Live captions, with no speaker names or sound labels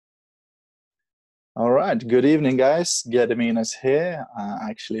All right. Good evening, guys. Gediminas here,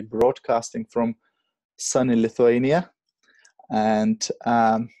 actually broadcasting from sunny Lithuania. And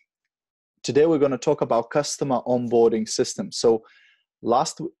today we're going to talk about customer onboarding systems. So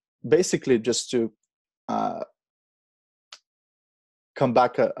basically, just to uh, come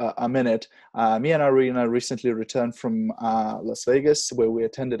back a minute, me and Arena recently returned from Las Vegas, where we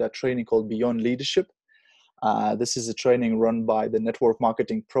attended a training called Beyond Leadership. This is a training run by the Network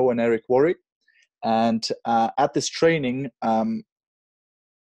Marketing Pro and Eric Worre. And at this training,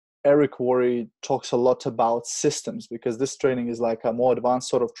 Eric Worre talks a lot about systems, because this training is like a more advanced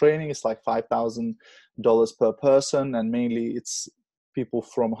sort of training. It's like $5,000 per person, and mainly it's people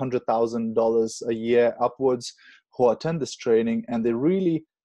from $100,000 a year upwards who attend this training, and they really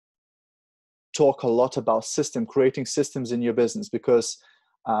talk a lot about creating systems in your business, because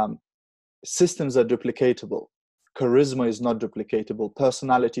systems are duplicatable. Charisma is not duplicatable.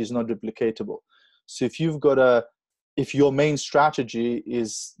 Personality is not duplicatable. So if your main strategy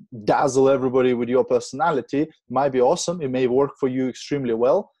is dazzle everybody with your personality, it might be awesome. It may work for you extremely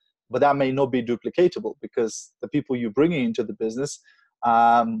well, but that may not be duplicatable, because the people you're bringing into the business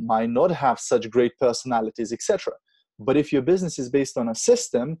might not have such great personalities, etc. But if your business is based on a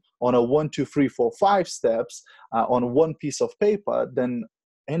system, on a 1, 2, 3, 4, 5 steps, on one piece of paper, then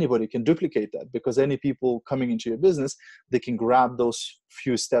anybody can duplicate that, because any people coming into your business, they can grab those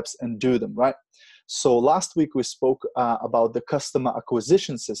few steps and do them, right? So last week we spoke about the customer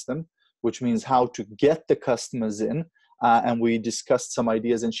acquisition system, which means how to get the customers in. And we discussed some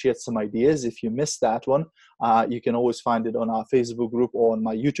ideas and shared some ideas. If you missed that one, you can always find it on our Facebook group or on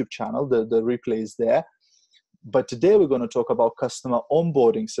my YouTube channel. The replay is there. But today we're going to talk about customer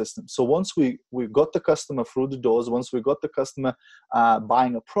onboarding system. So once we got the customer through the doors, once we got the customer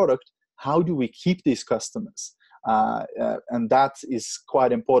buying a product, how do we keep these customers? And that is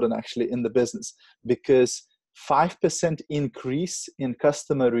quite important actually in the business, because 5% increase in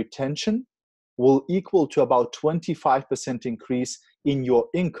customer retention will equal to about 25% increase in your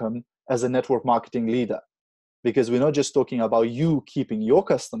income as a network marketing leader. Because we're not just talking about you keeping your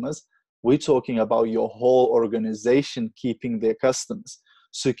customers, we're talking about your whole organization keeping their customers.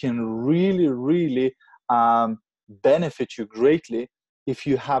 So it can really, really benefit you greatly if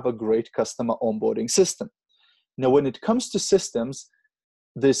you have a great customer onboarding system. Now, when it comes to systems,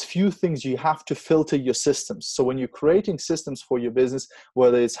 there's few things you have to filter your systems. So when you're creating systems for your business,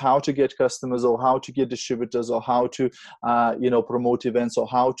 whether it's how to get customers or how to get distributors or how to promote events or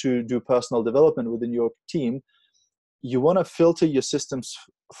how to do personal development within your team, you want to filter your systems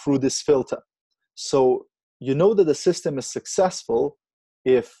through this filter. So you know that the system is successful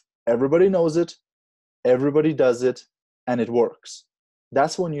if everybody knows it, everybody does it, and it works.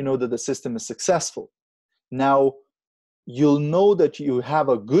 That's when you know that the system is successful. Now, you'll know that you have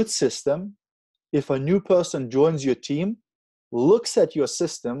a good system if a new person joins your team, looks at your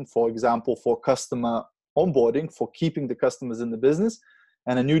system, for example, for customer onboarding, for keeping the customers in the business,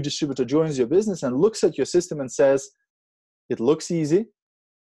 and a new distributor joins your business and looks at your system and says, it looks easy,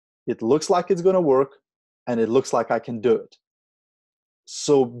 it looks like it's going to work, and it looks like I can do it.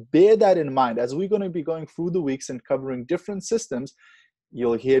 So bear that in mind. As we're going to be going through the weeks and covering different systems,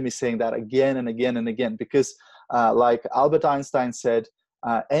 you'll hear me saying that again and again and again, because like Albert Einstein said,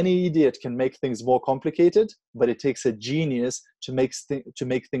 any idiot can make things more complicated, but it takes a genius to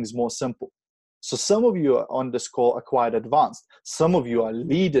make things more simple. So some of you on this call are quite advanced. Some of you are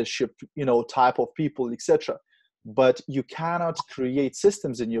leadership, type of people, etc. But you cannot create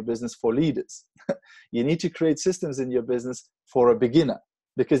systems in your business for leaders. You need to create systems in your business for a beginner.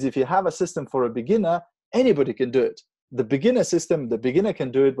 Because if you have a system for a beginner, anybody can do it. The beginner system, the beginner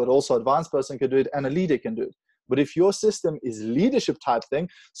can do it, but also advanced person can do it, and a leader can do it. But if your system is leadership type thing,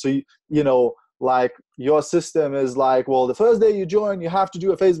 so like your system is like, well, the first day you join, you have to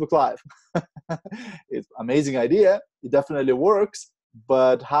do a Facebook Live. It's an amazing idea. It definitely works.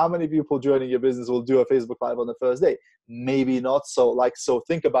 But how many people joining your business will do a Facebook Live on the first day? Maybe not. So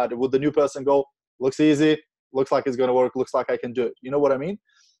think about it. Would the new person go, looks easy, looks like it's going to work, looks like I can do it? You know what I mean?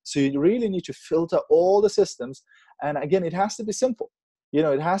 So you really need to filter all the systems. And again, it has to be simple.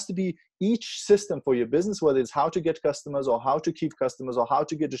 It has to be each system for your business, whether it's how to get customers or how to keep customers or how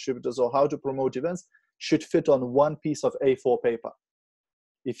to get distributors or how to promote events, should fit on one piece of A4 paper.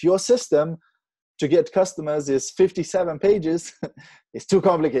 If your system to get customers is 57 pages, it's too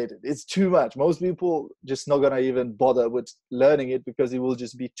complicated. It's too much. Most people just not going to even bother with learning it, because it will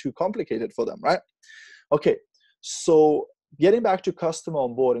just be too complicated for them, right? Okay, so getting back to customer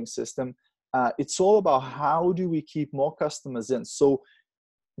onboarding system, it's all about how do we keep more customers in. So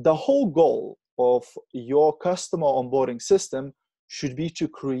the whole goal of your customer onboarding system should be to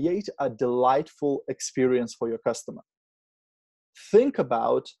create a delightful experience for your customer. Think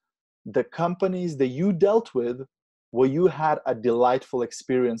about the companies that you dealt with where you had a delightful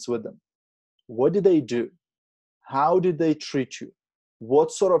experience with them. What did they do? How did they treat you?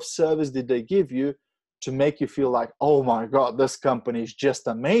 What sort of service did they give you to make you feel like, oh my God, this company is just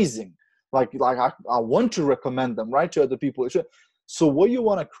amazing. Like I want to recommend them, right, to other people. So what you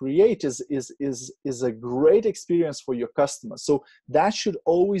want to create is a great experience for your customers. So that should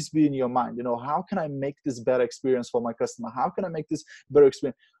always be in your mind. You know, how can I make this better experience for my customer? How can I make this better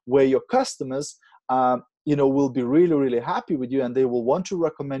experience where your customers, you know, will be really, really happy with you, and they will want to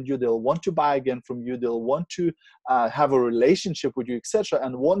recommend you. They'll want to buy again from you. They'll want to have a relationship with you, etc.,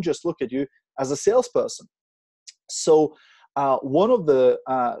 and won't just look at you as a salesperson. So one of the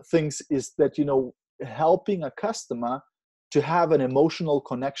things is that, you know, helping a customer to have an emotional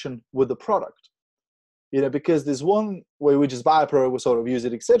connection with the product. You know, because there's one way we just buy a product, we sort of use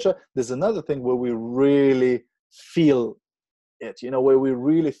it, etc. There's another thing where we really feel it, you know, where we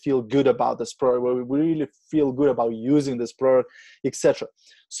really feel good about this product, where we really feel good about using this product, etc.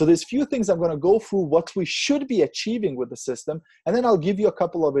 So there's few things I'm going to go through what we should be achieving with the system, and then I'll give you a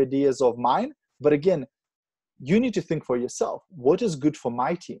couple of ideas of mine. But again, you need to think for yourself, what is good for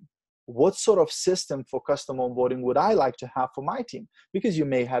my team? What sort of system for customer onboarding would I like to have for my team? Because you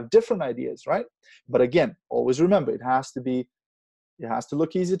may have different ideas, right? But again, always remember, it has to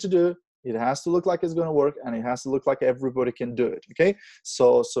look easy to do. It has to look like it's going to work, and it has to look like everybody can do it. Okay.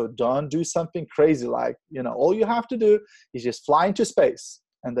 So don't do something crazy like, you know, all you have to do is just fly into space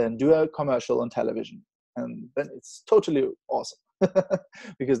and then do a commercial on television. And then it's totally awesome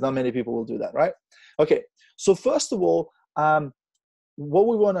because not many people will do that, right? Okay. So first of all, what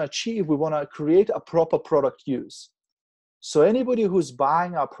we want to achieve, we want to create a proper product use. So anybody who's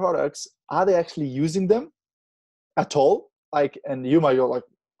buying our products, are they actually using them at all? Like, and you might go like,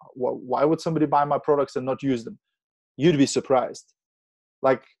 well, why would somebody buy my products and not use them? You'd be surprised.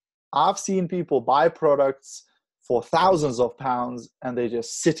 Like, I've seen people buy products for thousands of pounds and they're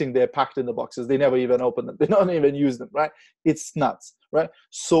just sitting there packed in the boxes. They never even open them. They don't even use them, right? It's nuts, right?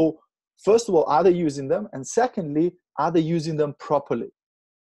 So first of all, are they using them? And secondly, are they using them properly?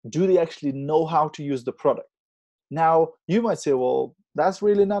 Do they actually know how to use the product? Now, you might say, well, that's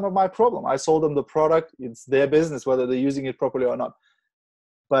really none of my problem. I sold them the product. It's their business whether they're using it properly or not.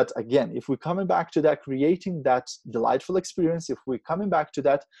 But again, if we're coming back to that, creating that delightful experience, if we're coming back to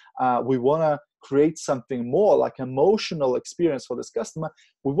that, we want to create something more like emotional experience for this customer.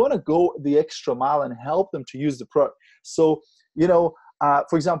 We want to go the extra mile and help them to use the product. So, you know,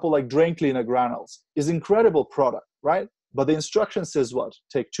 for example, like drain cleaner granules is incredible product, right? But the instruction says what?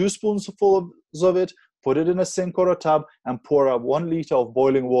 Take 2 spoonfuls of it, put it in a sink or a tub, and pour 1 liter of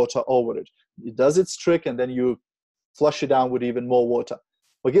boiling water over it. It does its trick, and then you flush it down with even more water.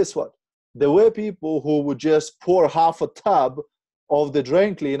 But guess what? There were people who would just pour half a tub of the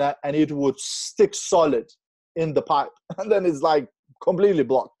drain cleaner and it would stick solid in the pipe. And then it's like completely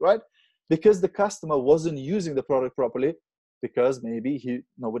blocked, right? Because the customer wasn't using the product properly, because maybe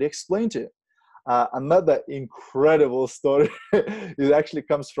nobody explained to him. Another incredible story, it actually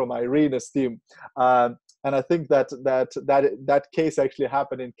comes from Irina's team. And I think that case actually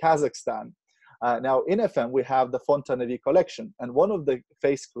happened in Kazakhstan. Now in FM, we have the Fontanevi collection, and one of the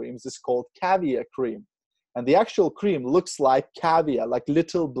face creams is called caviar cream. And the actual cream looks like caviar, like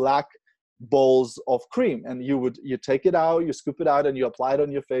little black balls of cream. And you take it out, you scoop it out, and you apply it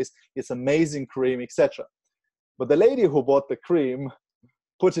on your face. It's amazing cream, etc. But the lady who bought the cream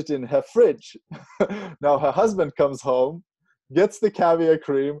put it in her fridge. Now her husband comes home, gets the caviar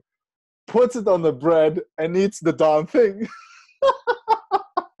cream, puts it on the bread, and eats the darn thing.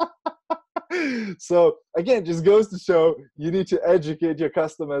 So again, just goes to show you need to educate your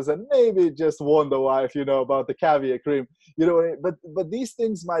customers and maybe just warn the wife, you know, about the caviar cream. You know, but these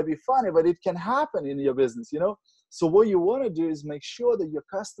things might be funny, but it can happen in your business, you know. So what you want to do is make sure that your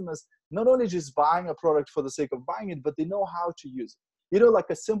customers not only just buying a product for the sake of buying it, but they know how to use it. You know, like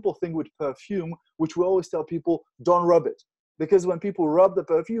a simple thing with perfume, which we always tell people, don't rub it. Because when people rub the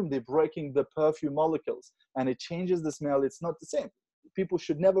perfume, they're breaking the perfume molecules and it changes the smell. It's not the same. People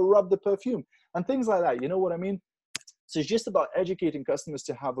should never rub the perfume and things like that. You know what I mean? So it's just about educating customers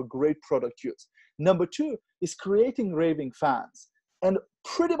to have a great product use. Number 2 is creating raving fans. And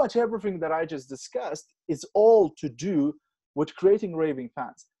pretty much everything that I just discussed is all to do with creating raving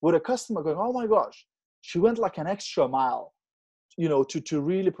fans. With a customer going, oh my gosh, she went like an extra mile, you know, to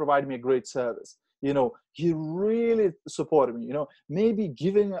really provide me a great service. You know, he really supported me, you know, maybe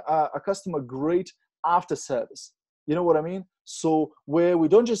giving a customer great after service. You know what I mean? So where we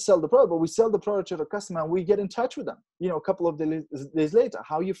don't just sell the product, but we sell the product to the customer and we get in touch with them, you know, a couple of days later.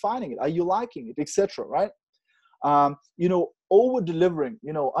 How are you finding it? Are you liking it? Etc. Right? You know, over delivering,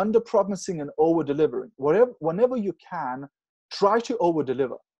 you know, under promising and over delivering. Whenever you can, try to over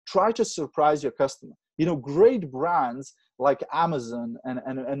deliver. Try to surprise your customer. You know, great brands like Amazon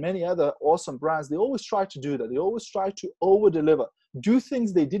and many other awesome brands, they always try to do that. They always try to over deliver. Do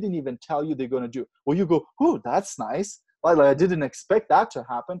things they didn't even tell you they're going to do. Or you go, oh, that's nice. Like I didn't expect that to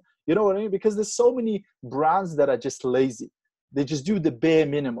happen. You know what I mean? Because there's so many brands that are just lazy. They just do the bare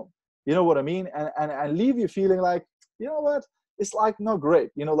minimum. You know what I mean? And leave you feeling like, you know what? It's like not great.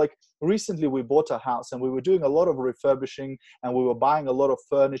 You know, like recently we bought a house and we were doing a lot of refurbishing and we were buying a lot of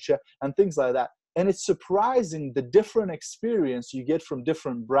furniture and things like that. And it's surprising the different experience you get from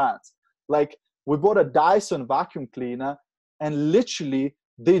different brands. Like we bought a Dyson vacuum cleaner and literally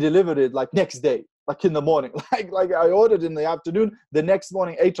they delivered it like next day, like in the morning. Like I ordered in the afternoon, the next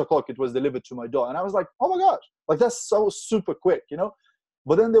morning, 8 o'clock, it was delivered to my door. And I was like, oh my gosh, like that's so super quick, you know?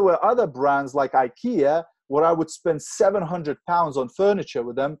 But then there were other brands like IKEA where I would spend 700 pounds on furniture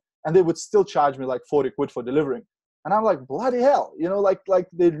with them and they would still charge me like 40 quid for delivering. And I'm like, bloody hell, you know, like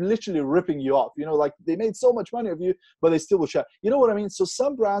they're literally ripping you off, you know, like they made so much money of you, but they still will charge. You know what I mean? So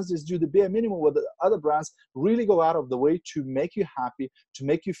some brands just do the bare minimum, where the other brands really go out of the way to make you happy, to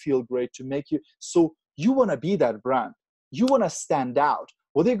make you feel great, to make you, so you want to be that brand. You want to stand out.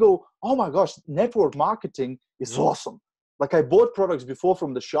 Where they go, oh my gosh, network marketing is awesome. Like I bought products before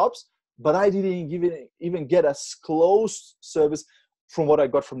from the shops, but I didn't even get a close service from what I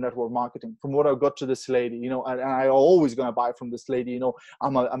got from network marketing, from what I got to this lady, you know, and I always going to buy from this lady, you know,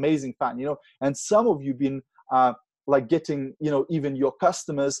 I'm an amazing fan, you know, and some of you been like getting, you know, even your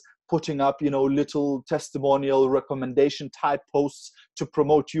customers putting up, you know, little testimonial recommendation type posts to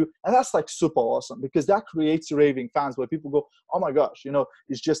promote you. And that's like super awesome because that creates raving fans where people go, oh my gosh, you know,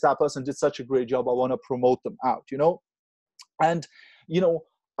 it's just that person did such a great job. I want to promote them out, you know, and, you know,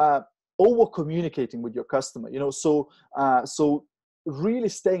 over communicating with your customer, you know, so really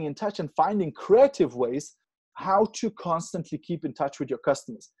staying in touch and finding creative ways how to constantly keep in touch with your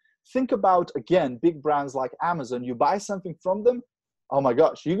customers. Think about, again, big brands like Amazon. You buy something from them, oh my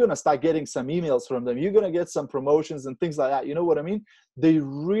gosh, you're going to start getting some emails from them. You're going to get some promotions and things like that. You know what I mean? They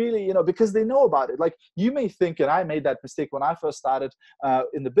really, you know, because they know about it. Like you may think, and I made that mistake when I first started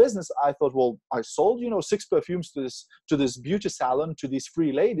in the business. I thought, well, I sold, you know, 6 perfumes to this beauty salon, to these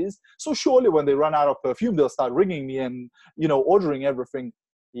 3 ladies. So surely when they run out of perfume, they'll start ringing me and, you know, ordering everything.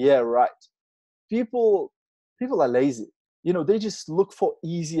 Yeah, right. People are lazy. You know, they just look for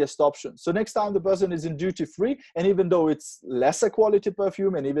easiest options. So next time the person is in duty free, and even though it's lesser quality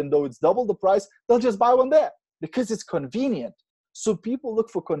perfume, and even though it's double the price, they'll just buy one there because it's convenient. So people look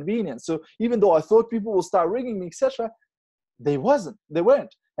for convenience. So even though I thought people will start ringing me, etc., they weren't.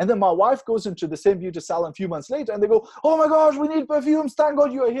 And then my wife goes into the same beauty salon a few months later and they go, oh my gosh, we need perfumes. Thank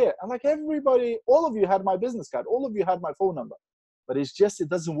God you are here. I'm like, everybody, all of you had my business card. All of you had my phone number. But it's just, it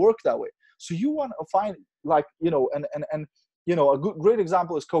doesn't work that way. So you want to find, like, you know, and you know, a great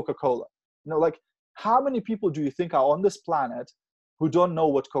example is Coca-Cola. You know, like how many people do you think are on this planet who don't know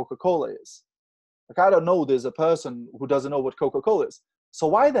what Coca-Cola is? Like, I don't know there's a person who doesn't know what Coca-Cola is. So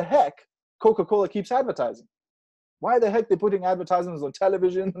why the heck Coca-Cola keeps advertising? Why the heck they're putting advertisements on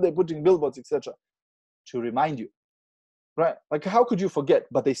television, they're putting billboards, etc. To remind you, right? Like how could you forget?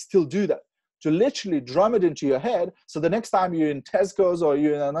 But they still do that. To literally drum it into your head, so the next time you're in Tesco's or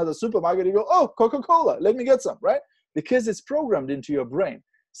you're in another supermarket, you go, oh, Coca-Cola, let me get some, right? Because it's programmed into your brain.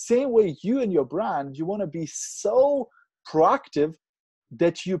 Same way you and your brand, you want to be so proactive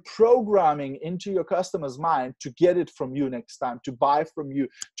that you're programming into your customer's mind to get it from you next time, to buy from you,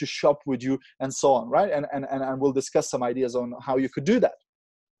 to shop with you, and so on, right? And we'll discuss some ideas on how you could do that.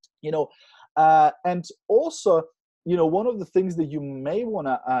 You know, and also, you know, one of the things that you may want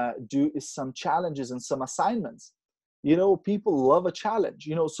to do is some challenges and some assignments. You know, people love a challenge,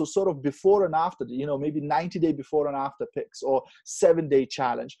 you know, so sort of before and after, you know, maybe 90-day before and after pics or 7-day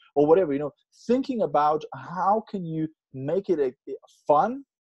challenge or whatever, you know, thinking about how can you make it a fun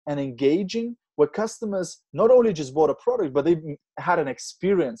and engaging where customers not only just bought a product, but they had an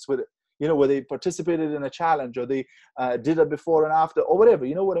experience with it, you know, where they participated in a challenge or they did a before and after or whatever,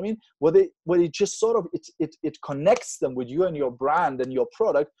 you know what I mean? Where it just sort of, it connects them with you and your brand and your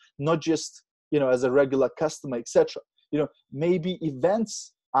product, not just, you know, as a regular customer, etc. You know, maybe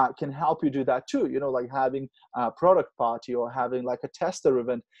events can help you do that too, you know, like having a product party or having like a tester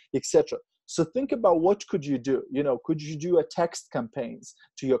event, etc. So think about what could you do, you know, could you do a text campaigns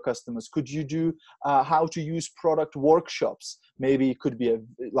to your customers? Could you do how to use product workshops? Maybe it could be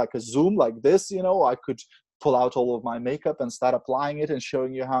like a Zoom like this, you know, I could pull out all of my makeup and start applying it and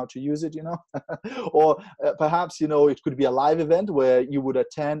showing you how to use it, or perhaps, it could be a live event where you would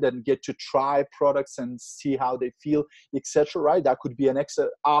attend and get to try products and see how they feel, etc. Right? That could be an extra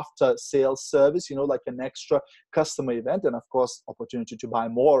after sales service, like an extra customer event, and of course, opportunity to buy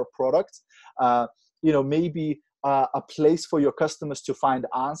more products. Maybe a place for your customers to find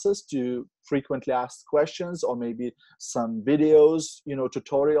answers to frequently asked questions, or maybe some videos,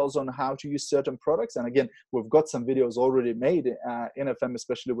 tutorials on how to use certain products. And again, we've got some videos already made in FM,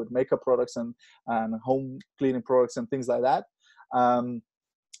 especially with makeup products and home cleaning products and things like that.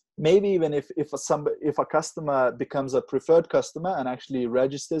 Maybe even if a customer becomes a preferred customer and actually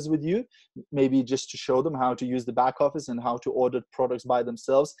registers with you, maybe just to show them how to use the back office and how to order products by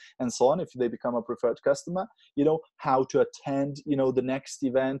themselves and so on, if they become a preferred customer, how to attend, the next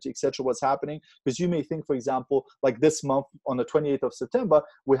event, etc., what's happening. Because you may think, for example, like this month on the 28th of September,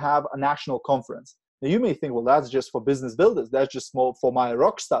 we have a national conference. Now you may think, well, that's just for business builders. That's just more for my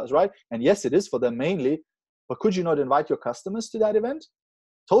rock stars, right? And yes, it is for them mainly, but could you not invite your customers to that event?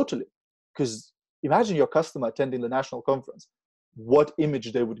 Totally. Because imagine your customer attending the national conference, what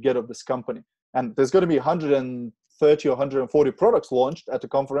image they would get of this company. And there's going to be 130 or 140 products launched at the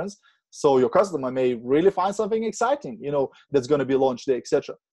conference. So your customer may really find something exciting, that's going to be launched there,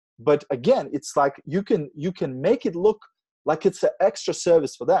 etc. But again, it's like you can make it look like it's an extra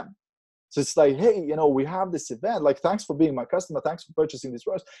service for them. So it's like, hey, we have this event, like, thanks for being my customer, thanks for purchasing these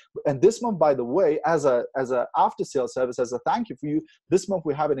products. And this month, by the way, as a after sales service, as a thank you for you, this month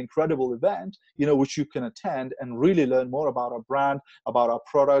we have an incredible event, which you can attend and really learn more about our brand, about our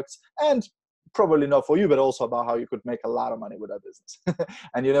products, and probably not for you, but also about how you could make a lot of money with our business.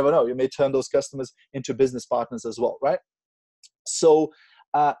 And you never know, you may turn those customers into business partners as well, right? So,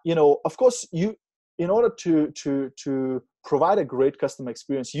 of course, in order to provide a great customer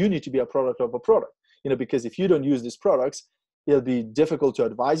experience, you need to be a product of a product, because if you don't use these products, it'll be difficult to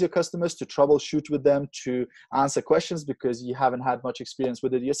advise your customers, to troubleshoot with them, to answer questions, because you haven't had much experience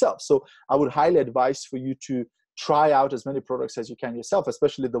with it yourself. So I would highly advise for you to try out as many products as you can yourself,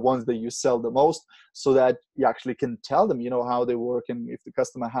 especially the ones that you sell the most, so that you actually can tell them, how they work, and if the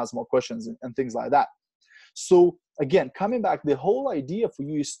customer has more questions and things like that. So again, coming back, the whole idea for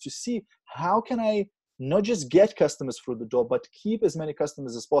you is to see, how can I not just get customers through the door, but keep as many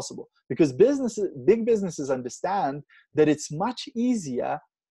customers as possible? Because big businesses understand that it's much easier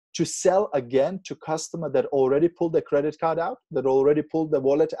to sell again to customer that already pulled their credit card out, that already pulled their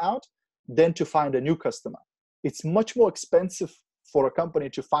wallet out, than to find a new customer. It's much more expensive for a company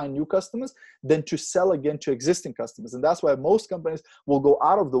to find new customers than to sell again to existing customers. And that's why most companies will go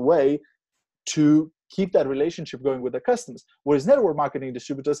out of the way to keep that relationship going with their customers. Whereas network marketing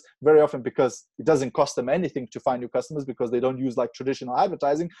distributors, very often, because it doesn't cost them anything to find new customers, because they don't use like traditional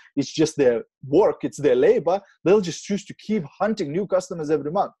advertising, it's just their work, it's their labor, they'll just choose to keep hunting new customers every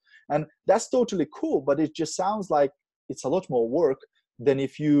month. And that's totally cool, but it just sounds like it's a lot more work than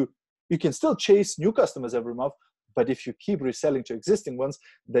if you can still chase new customers every month, but if you keep reselling to existing ones,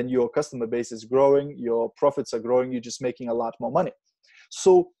 then your customer base is growing, your profits are growing, you're just making a lot more money.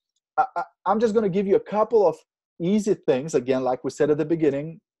 So I'm just going to give you a couple of easy things. Again, like we said at the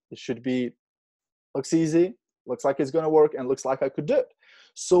beginning, it should be, looks easy, looks like it's going to work, and looks like I could do it.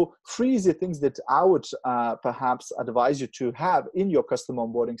 So 3 easy things that I would perhaps advise you to have in your customer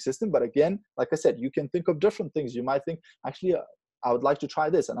onboarding system. But again, like I said, you can think of different things. You might think, actually, I would like to try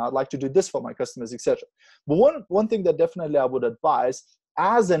this, and I'd like to do this for my customers, etc. But one thing that definitely I would advise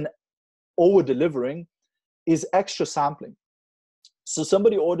as an over-delivering is extra sampling. So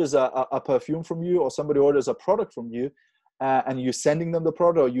somebody orders a perfume from you, or somebody orders a product from you, and you're sending them the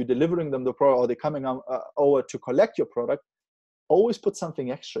product, or you're delivering them the product, or they're coming over to collect your product. Always put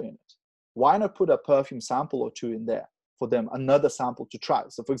something extra in it. Why not put a perfume sample or 2 in there for them, another sample to try?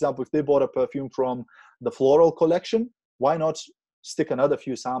 So for example, if they bought a perfume from the floral collection, why not stick another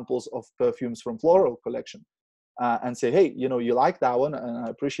few samples of perfumes from floral collection and say, hey, you like that one, and I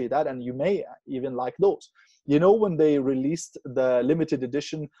appreciate that, and you may even like those. When they released the limited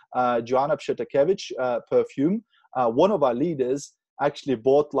edition Joanna Pshetakevich perfume, one of our leaders actually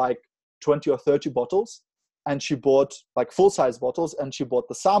bought like 20 or 30 bottles, and she bought like full-size bottles, and she bought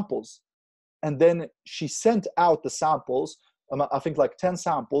the samples. And then she sent out the samples, I think like 10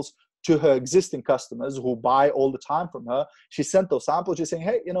 samples, to her existing customers who buy all the time from her. She sent those samples, just saying,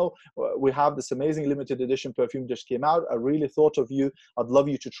 hey, we have this amazing limited edition perfume just came out. I really thought of you. I'd love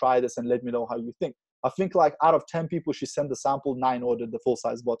you to try this and let me know how you think. I think like out of 10 people she sent the sample, 9 ordered the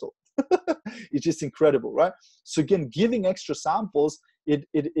full-size bottle. It's just incredible, right? So again, giving extra samples, it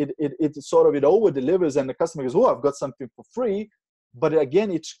over delivers, and the customer goes, oh, I've got something for free. But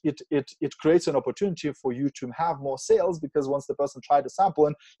again, it creates an opportunity for you to have more sales, because once the person tried a sample,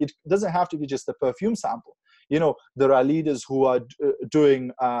 and it doesn't have to be just a perfume sample. You know, there are leaders who are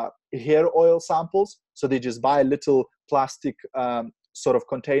doing hair oil samples. So they just buy little plastic sort of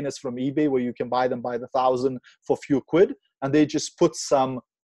containers from eBay, where you can buy them by the thousand for a few quid, and they just put some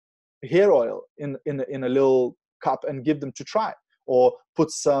hair oil in a little cup and give them to try, or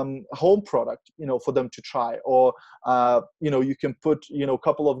put some home product, you know, for them to try, or you know, you can put, you know, a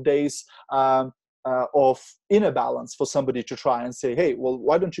couple of days of inner balance for somebody to try and say, hey, well,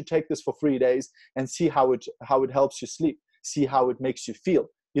 why don't you take this for 3 days and see how it helps you sleep, see how it makes you feel.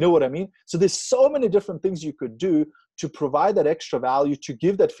 You know what I mean? So there's so many different things you could do to provide that extra value, to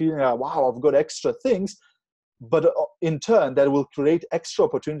give that feeling of, wow, I've got extra things. But in turn, that will create extra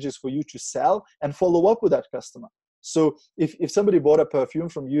opportunities for you to sell and follow up with that customer. So if somebody bought a perfume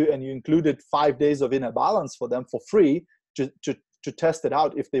from you and you included 5 days of inner balance for them for free to test it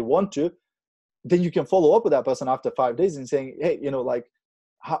out if they want to, then you can follow up with that person after 5 days and saying, hey, you know, like,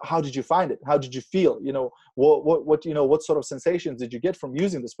 how did you find it? How did you feel? You know, what you know, what sort of sensations did you get from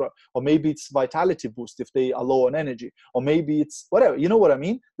using this product? Or maybe it's vitality boost if they are low on energy, or maybe it's whatever. You know what I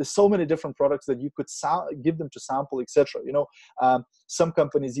mean? There's so many different products that you could give them to sample, etc. You know, some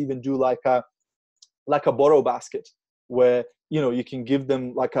companies even do like a borrow basket, where, you know, you can give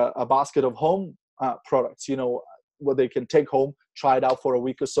them like a basket of home products, you know, where they can take home, try it out for a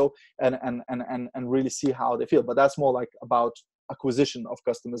week or so, and really see how they feel. But that's more like about acquisition of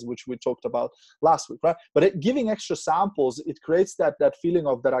customers, which we talked about last week, right? But giving extra samples, it creates that feeling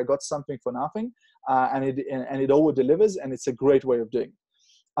of that I got something for nothing, and it over delivers, and it's a great way of doing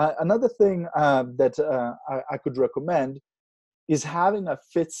it. Another thing that I could recommend is having a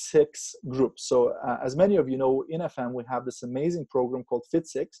Fit6 group. So as many of you know, in FM, we have this amazing program called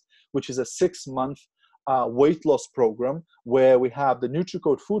Fit6, which is a 6-month weight loss program, where we have the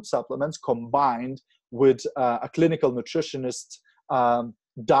NutriCode food supplements combined with a clinical nutritionist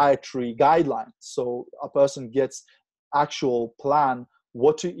dietary guideline. So a person gets actual plan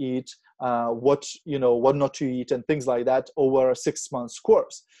what to eat, what not to eat, and things like that over a 6-month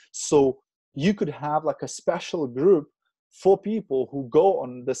course. So you could have like a special group for people who go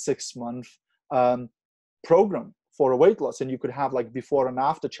on the 6-month program for a weight loss, and you could have like before and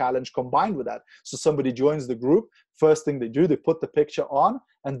after challenge combined with that. So somebody joins the group, first thing they do, they put the picture on,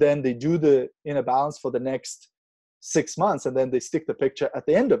 and then they do the inner balance for the next 6 months, and then they stick the picture at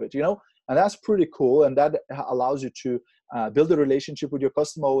the end of it, you know. And that's pretty cool, and that allows you to build a relationship with your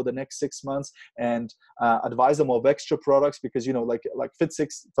customer over the next 6 months, and advise them of extra products, because, you know, like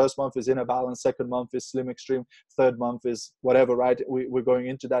Fit6, first month is inner balance, second month is Slim Extreme, third month is whatever, right? We're going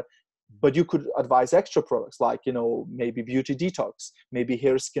into that. But you could advise extra products like, you know, maybe beauty detox, maybe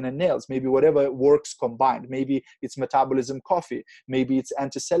hair, skin, and nails, maybe whatever works combined. Maybe it's metabolism coffee, maybe it's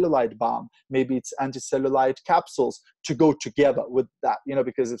anti-cellulite balm, maybe it's anti-cellulite capsules to go together with that, you know,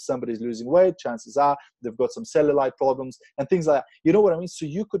 because if somebody's losing weight, chances are they've got some cellulite problems and things like that. You know what I mean? So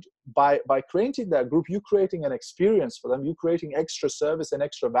you could, by creating that group, you creating an experience for them, you creating extra service and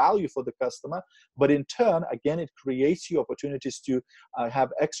extra value for the customer. But in turn, again, it creates you opportunities to have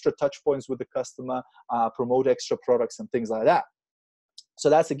extra touch points with the customer, promote extra products and things like that. So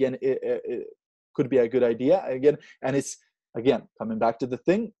that's, again, it could be a good idea. Again, and it's, again, coming back to the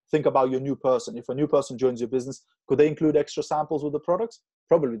thing, think about your new person. If a new person joins your business, could they include extra samples with the products?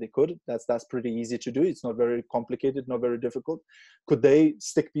 Probably they could. That's pretty easy to do. It's not very complicated, not very difficult. Could they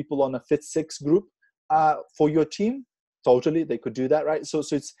stick people on a Fit6 group for your team? Totally, they could do that, right? So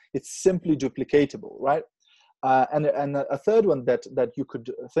it's simply duplicatable, right? And a third one that you could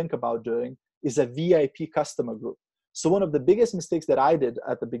think about doing is a VIP customer group. So one of the biggest mistakes that I did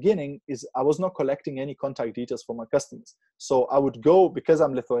at the beginning is I was not collecting any contact details for my customers. So I would go, because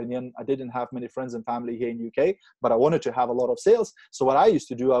I'm Lithuanian, I didn't have many friends and family here in UK, but I wanted to have a lot of sales. So what I used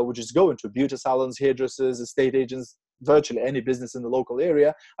to do, I would just go into beauty salons, hairdressers, estate agents, virtually any business in the local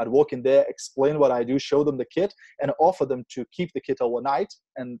area. I'd walk in there, explain what I do, show them the kit, and offer them to keep the kit overnight,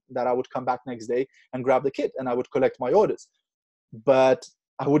 and that I would come back next day and grab the kit, and I would collect my orders. But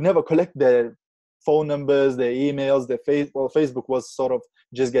I would never collect their phone numbers, their emails, their Facebook was sort of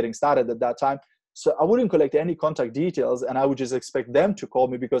just getting started at that time. So I wouldn't collect any contact details, and I would just expect them to call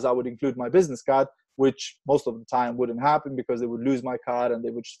me because I would include my business card, which most of the time wouldn't happen because they would lose my card and they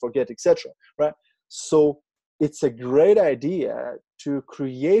would just forget, etc. Right? So it's a great idea to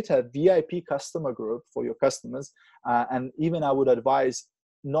create a VIP customer group for your customers. And even I would advise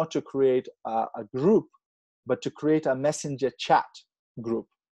not to create a group, but to create a messenger chat group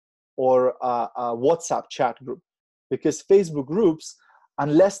or a WhatsApp chat group. Because Facebook groups,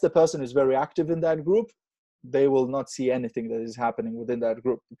 unless the person is very active in that group, they will not see anything that is happening within that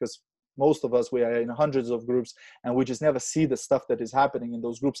group, because most of us, we are in hundreds of groups and we just never see the stuff that is happening in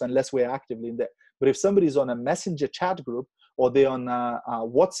those groups unless we're actively in there. But if somebody's on a messenger chat group, or they're on a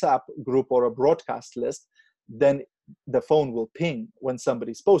WhatsApp group or a broadcast list, then the phone will ping when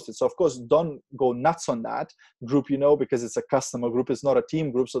somebody's posted. So of course, don't go nuts on that group, because it's a customer group, it's not a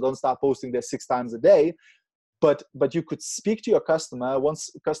team group. So don't start posting there 6 times a day. But you could speak to your customer. Once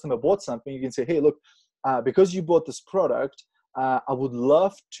a customer bought something, you can say, hey, look, because you bought this product, I would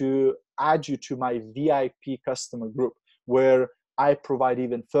love to add you to my VIP customer group, where I provide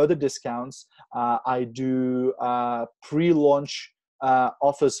even further discounts. I do pre-launch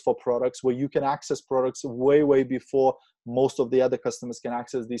offers for products, where you can access products way before most of the other customers can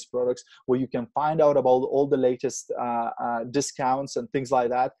access these products, where you can find out about all the latest discounts and things like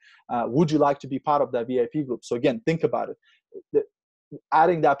that. Would you like to be part of that VIP group? So again, think about it.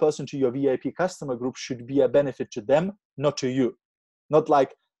 Adding that person to your VIP customer group should be a benefit to them, not to you. Not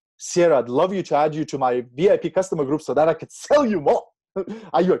like, Sarah, I'd love you to add you to my VIP customer group so that I could sell you more.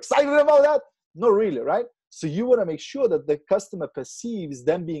 Are you excited about that? Not really, right? So you want to make sure that the customer perceives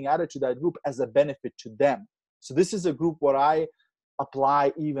them being added to that group as a benefit to them. So this is a group where I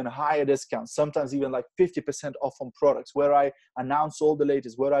apply even higher discounts, sometimes even like 50% off on products, where I announce all the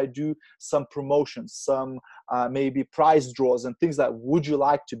latest, where I do some promotions, some maybe prize draws and things like, would you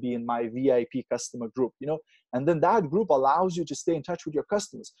like to be in my VIP customer group, And then that group allows you to stay in touch with your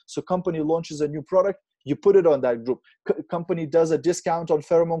customers. So company launches a new product, you put it on that group. Company does a discount on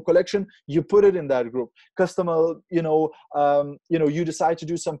pheromone collection, you put it in that group. Customer, you decide to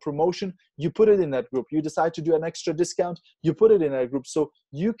do some promotion, you put it in that group. You decide to do an extra discount, you put it in that group. So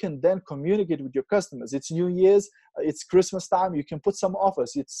you can then communicate with your customers. It's New Year's, it's Christmas time, you can put some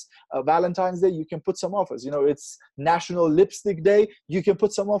offers. It's Valentine's Day, you can put some offers. It's National Lipstick Day, you can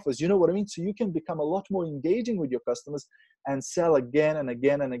put some offers. You know what I mean? So you can become a lot more engaging with your customers and sell again and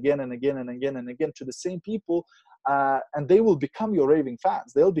again and again and again and again and again to the same people, and they will become your raving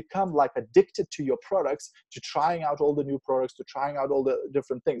fans. They'll become like addicted to your products, to trying out all the new products, to trying out all the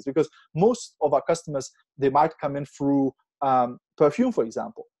different things. Because most of our customers, they might come in through perfume, for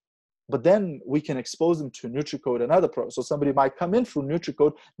example, but then we can expose them to NutriCode and other products. So somebody might come in through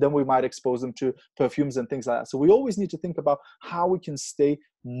NutriCode, then we might expose them to perfumes and things like that. So we always need to think about how we can stay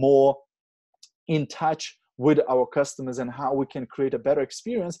more in touch with our customers and how we can create a better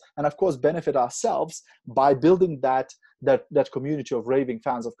experience, and of course benefit ourselves by building that community of raving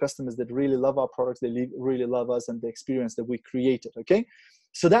fans, of customers that really love our products, they really love us and the experience that we created. Okay,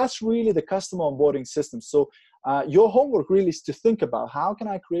 so that's really the customer onboarding system. So your homework really is to think about, how can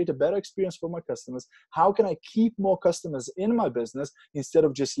I create a better experience for my customers? How can I keep more customers in my business instead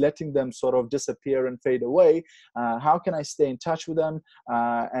of just letting them sort of disappear and fade away? How can I stay in touch with them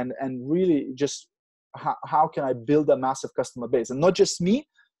and really just how can I build a massive customer base? And not just me,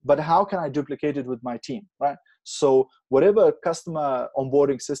 but how can I duplicate it with my team, right? So whatever customer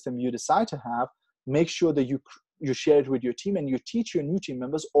onboarding system you decide to have, make sure that you share it with your team, and you teach your new team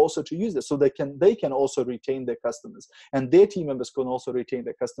members also to use this, so they can also retain their customers, and their team members can also retain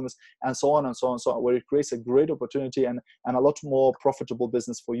their customers, and so on and so on and so on, where it creates a great opportunity and a lot more profitable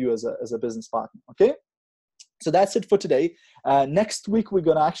business for you as a business partner. Okay. So that's it for today. Next week, we're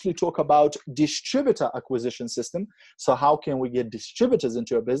going to actually talk about distributor acquisition system. So how can we get distributors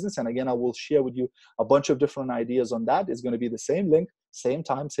into a business? And again, I will share with you a bunch of different ideas on that. It's going to be the same link, same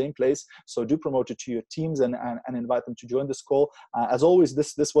time, same place. So do promote it to your teams and invite them to join this call. As always,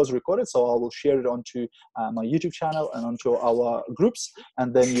 this was recorded, so I will share it onto my YouTube channel and onto our groups.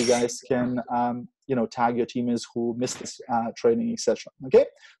 And then you guys can tag your teammates who missed this training, etc. Okay,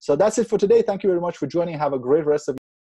 so that's it for today. Thank you very much for joining. Have a great rest of